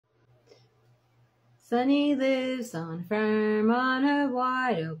Sonny lives on a farm on a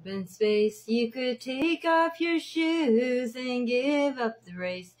wide open space. You could take off your shoes and give up the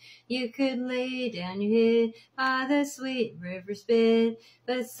race. You could lay down your head by the sweet river's bed.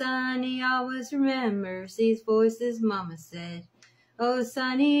 But Sonny always remembers these voices Mama said. Oh,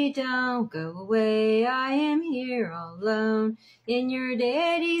 Sonny, don't go away, I am here all alone. And your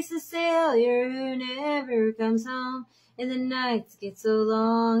daddy's a sailor who never comes home. And the nights get so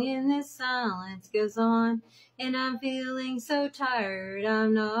long and the silence goes on. And I'm feeling so tired,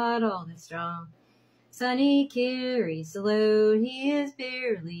 I'm not all that strong. Sonny carries the load, he is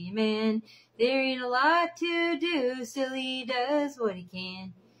barely a man. There ain't a lot to do, still he does what he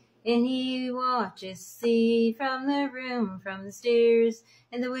can. And he watches the sea from the room, from the stairs,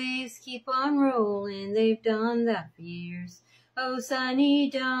 and the waves keep on rolling, they've done that for years. Oh, Sonny,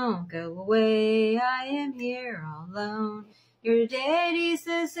 don't go away, I am here all alone. Your daddy's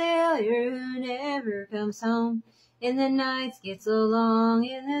a sailor who never comes home. And the nights get so long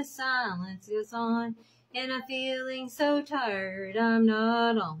and the silence goes on. And I'm feeling so tired, I'm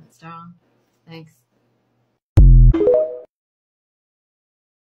not all that strong. Thanks.